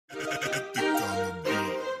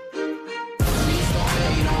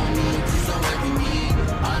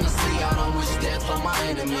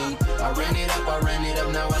me. I ran it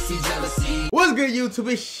up, now I see jealousy. What's good,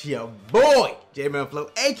 YouTube? It's your boy,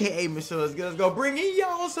 Jmellflo, aka Mr. Let's Go, bringing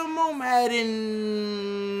y'all some more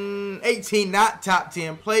Madden 18 not top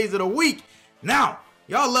 10 plays of the week. Now,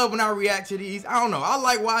 y'all love when I react to these. I don't know. I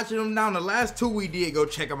like watching them. Now, the last two we did, go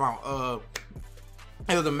check them out.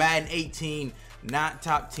 It was a Madden 18 not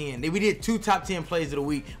top 10. We did 2 top 10 plays of the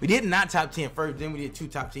week. We did not top 10 first, then we did 2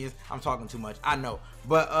 top 10s. I'm talking too much, I know.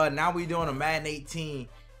 But now we doing a Madden 18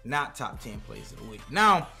 not top 10 plays of the week.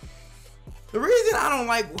 Now, the reason I don't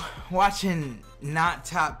like watching not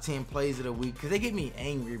top 10 plays of the week, because they get me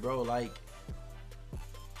angry, bro. Like,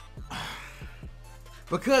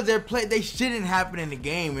 because they shouldn't happen in the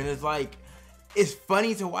game, and it's like, it's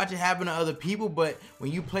funny to watch it happen to other people, but when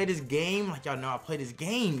you play this game, like y'all know I play this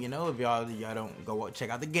game, you know, if y'all don't go check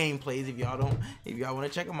out the gameplays, if y'all want to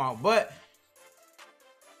check them out, but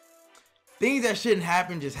things that shouldn't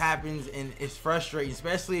happen just happens, and it's frustrating,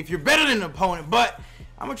 especially if you're better than the opponent. But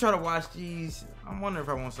I'm gonna try to watch these. I'm wondering if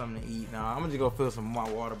I want something to eat now. I'm gonna just go fill some of my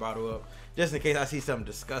water bottle up just in case I see something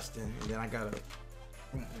disgusting, and then I gotta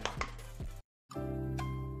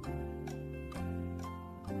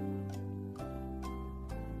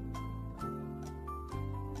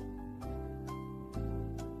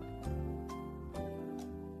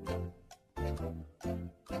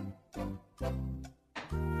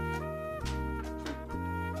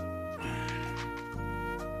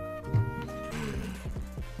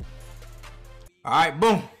all right,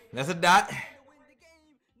 boom. That's a dot.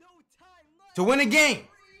 To win a game.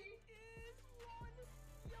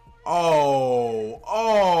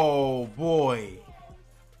 Oh boy.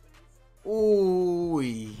 Ooh,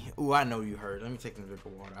 I know you hurt. Let me take a drink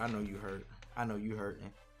of water. I know you hurt. I know you hurt.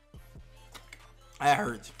 That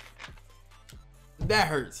hurts. That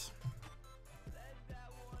hurts. All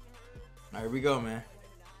right, here we go, man.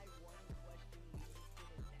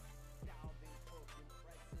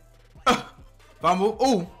 Fumble.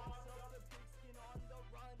 Ooh.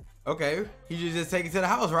 Okay. He should just take it to the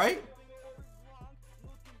house, right?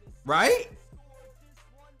 Right?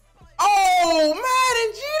 Oh,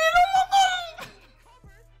 Madden cheated.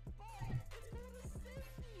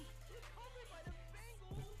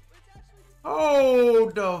 Oh,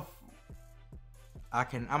 the.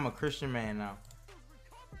 I'm a Christian man now.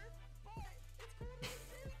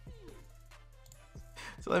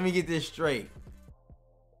 So let me get this straight.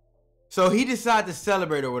 So he decided to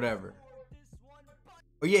celebrate or whatever.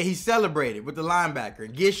 Oh yeah, he celebrated with the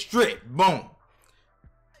linebacker. Get stripped. Boom.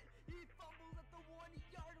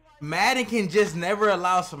 Madden can just never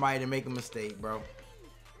allow somebody to make a mistake, bro.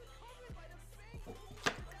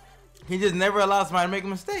 He just never allows somebody to make a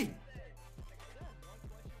mistake.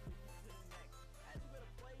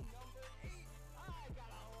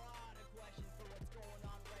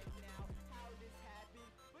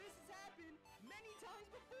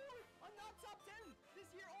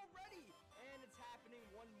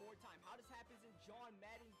 How this happens in John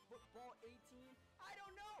Madden football 18, I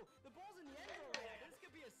don't know. The ball's in the end zone right now. This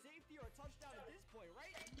could be a safety or a touchdown at this point,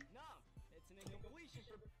 right? Nah, it's an incompletion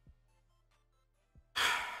for...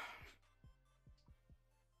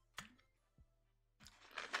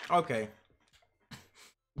 Okay.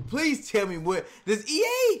 Please tell me what this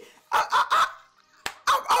EA. I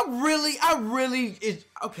really is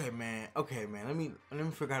okay, man. Okay, man. Let me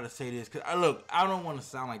figure out how to say this, because I don't want to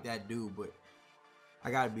sound like that dude, but I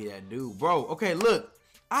gotta be that dude, bro. Okay, look,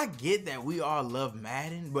 I get that we all love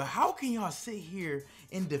Madden, but how can y'all sit here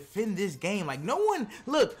and defend this game? Like, no one,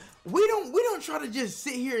 look, we don't try to just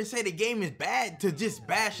sit here and say the game is bad to just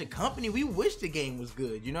bash a company. We wish the game was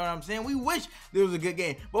good. You know what I'm saying? We wish there was a good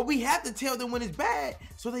game, but we have to tell them when it's bad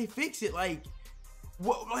so they fix it. Like,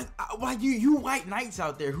 what, like you white knights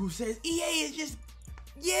out there who says EA is just,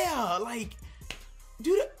 yeah, like,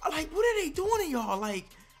 dude, like, what are they doing to y'all? Like,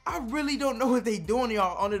 I really don't know what they doing to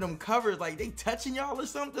y'all under them covers. Like, they touching y'all or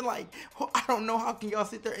something? Like, I don't know. How can y'all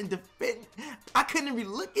sit there and defend? I couldn't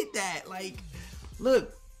even look at that. Like,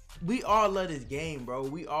 look, we all love this game, bro.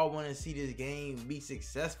 We all want to see this game be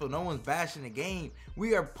successful. No one's bashing the game.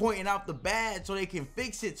 We are pointing out the bad so they can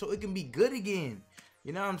fix it, so it can be good again.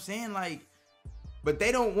 You know what I'm saying? Like, but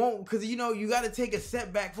they don't want, because, you know, you got to take a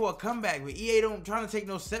setback for a comeback. But EA don't trying to take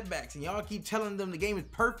no setbacks, and y'all keep telling them the game is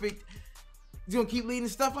perfect. He's gonna keep leading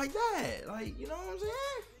stuff like that. Like, you know what I'm saying?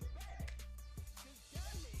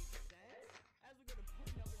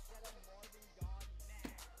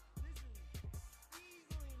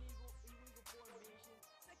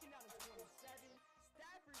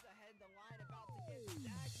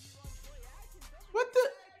 What the?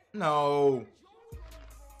 No.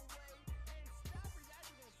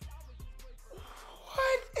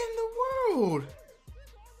 What in the world?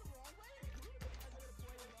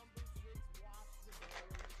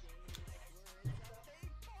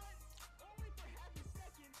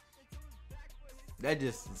 That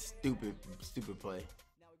just stupid play.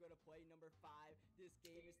 Now we go to play number 5. This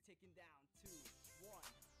game is ticking down. 2-1.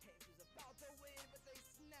 Panthers about to win, but they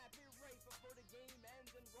snap it right before the game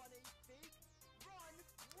ends and run a fake run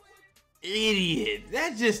with Idiot.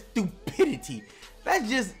 That's just stupidity. That's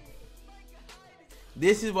just.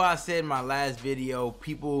 This is why I said in my last video,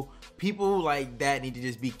 people like that need to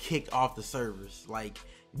just be kicked off the servers. Like,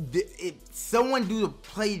 if someone do the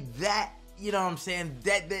play that, you know what I'm saying,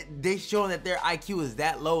 that they show that their IQ is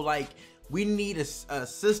that low. Like, we need a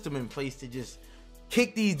system in place to just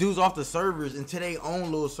kick these dudes off the servers into their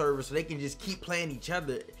own little servers so they can just keep playing each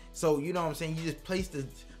other. So, you know what I'm saying, you just place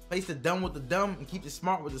the dumb with the dumb and keep the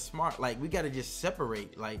smart with the smart. Like, we gotta just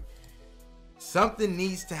separate. Like, something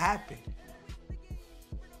needs to happen.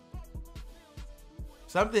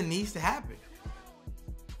 Something needs to happen.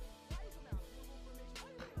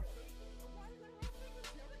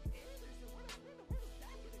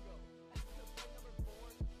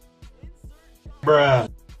 Bruh.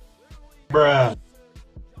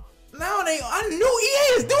 Now I knew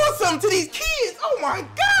EA is doing something to these kids. Oh my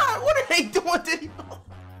God, what are they doing to these?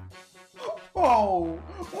 Oh,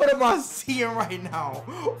 what am I seeing right now?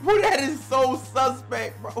 Well, that is so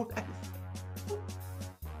suspect, bro. That is...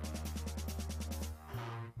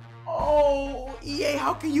 Oh, EA,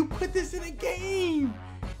 how can you put this in a game?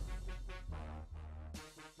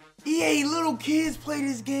 EA, little kids play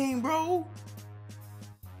this game, bro.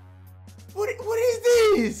 What is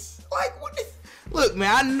this? Like, what is... Look,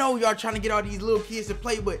 man, I know y'all trying to get all these little kids to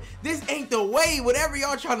play, but this ain't the way. Whatever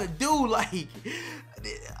y'all trying to do, like,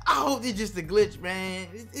 I hope it's just a glitch, man.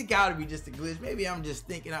 It gotta be just a glitch. Maybe I'm just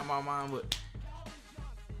thinking out my mind, but...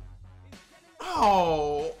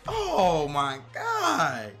 Oh my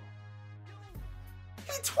God.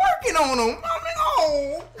 He twerking on him. I mean,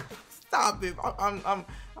 oh, stop it.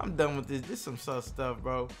 I'm done with this. This is some sus stuff,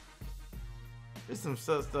 bro. This is some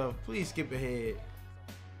sus stuff. Please skip ahead.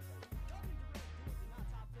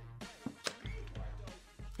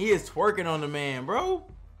 He is twerking on the man, bro.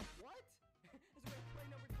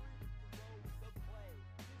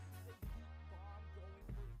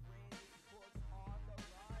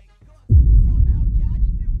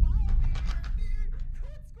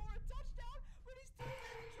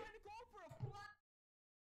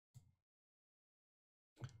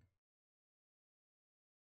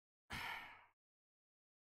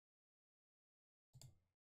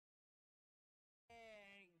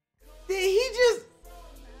 Did he just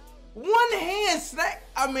one hand snack?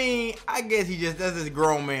 I mean, I guess he just, that's just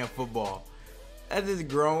grown man football. That's just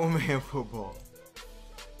grown man football.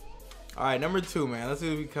 All right, number 2, man. Let's see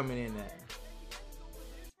what we coming in at.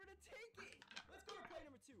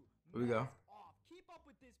 Here we go.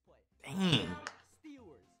 Dang.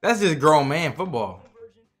 That's just grown man football.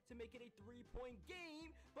 To make it a 3-point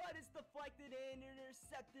game, but it's deflected and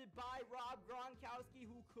intercepted by Rob Gronkowski,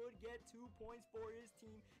 who could get 2 points for his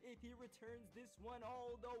team if he returns this one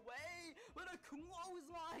all the way. But a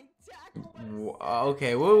clothesline tackle.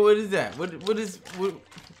 Okay, what is that? What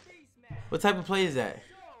type of play is that?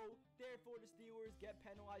 So, therefore, the Steelers get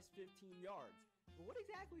penalized 15 yards. But what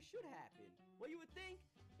exactly should happen? What you would think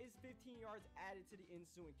is 15 yards added to the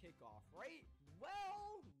ensuing kickoff, right?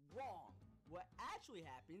 Well, wrong. What actually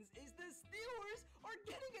happens is the Steelers are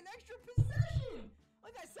getting an extra possession.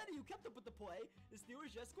 Like I said, you kept up with the play. The Steelers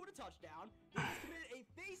just scored a touchdown. They just committed a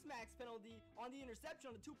face mask penalty on the interception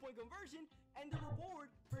on the 2-point conversion, and the reward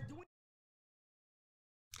for doing.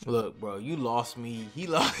 Look, bro, you lost me. He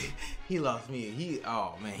lost me.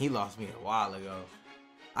 Oh man, he lost me a while ago.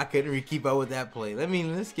 I couldn't really keep up with that play.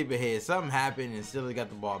 Let's skip ahead. Something happened and Steelers got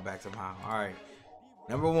the ball back somehow. All right,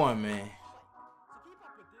 number 1, man.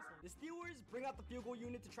 The Steelers bring out the field goal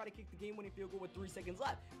unit to try to kick the game-winning field goal with 3 seconds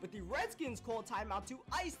left, but the Redskins call a timeout to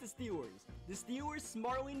ice the Steelers. The Steelers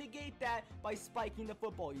smartly negate that by spiking the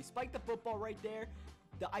football. You spike the football right there,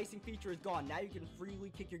 the icing feature is gone. Now you can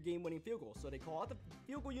freely kick your game-winning field goal. So they call out the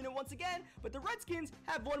field goal unit once again, but the Redskins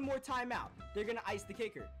have 1 more timeout. They're gonna ice the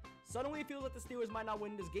kicker. Suddenly it feels like the Steelers might not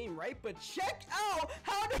win this game, right? But check out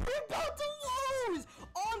how they're about to lose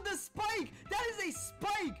on the spike. That is a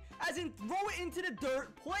spike, as in throw it into the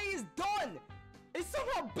dirt. Play is done. It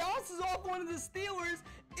somehow bounces off one of the Steelers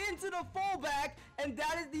into the fullback, and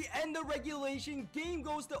that is the end of regulation. Game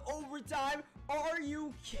goes to overtime. Are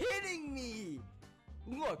you kidding me?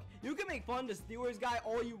 Look, you can make fun of the Steelers guy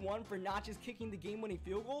all you want for not just kicking the game-winning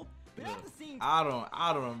field goal, but at the same time,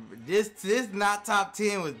 I don't. This not top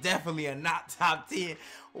 10 was definitely a not top 10.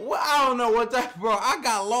 Well, I don't know what that, bro. I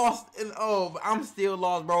got lost and I'm still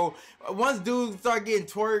lost, bro. Once dude started getting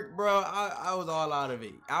twerked, bro, I was all out of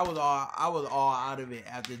it. I was all out of it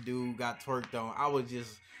after dude got twerked on. I was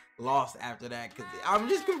just lost after that because I'm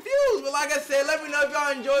just confused. But like I said, let me know if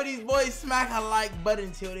y'all enjoy these boys. Smack a like button.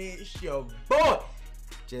 Until then, it's your boy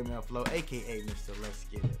Jmellflo, aka Mr. Let's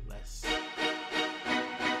Get It. Let's